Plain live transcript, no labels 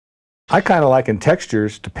I kind of liken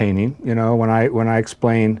textures to painting. You know, when I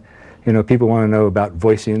explain, you know, people want to know about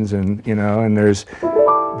voicings, and you know, and there's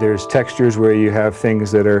textures where you have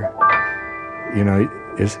things that are, you know,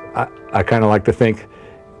 I kind of like to think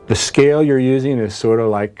the scale you're using is sort of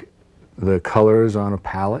like the colors on a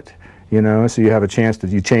palette, you know, so you have a chance that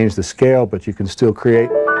you change the scale, but you can still create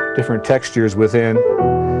different textures within,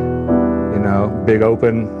 you know, big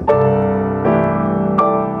open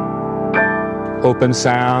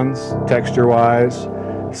sounds texture-wise.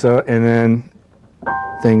 So, and then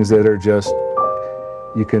things that are just,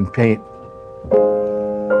 you can paint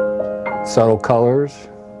subtle colors.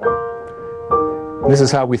 This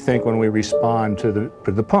is how we think when we respond to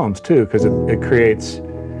the poems too, because it creates,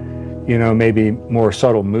 you know, maybe more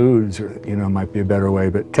subtle moods, or, you know, might be a better way.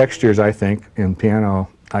 But textures, I think, in piano,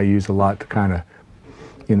 I use a lot to kind of,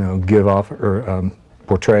 you know, give off or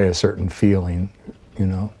portray a certain feeling, you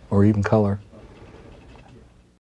know, or even color.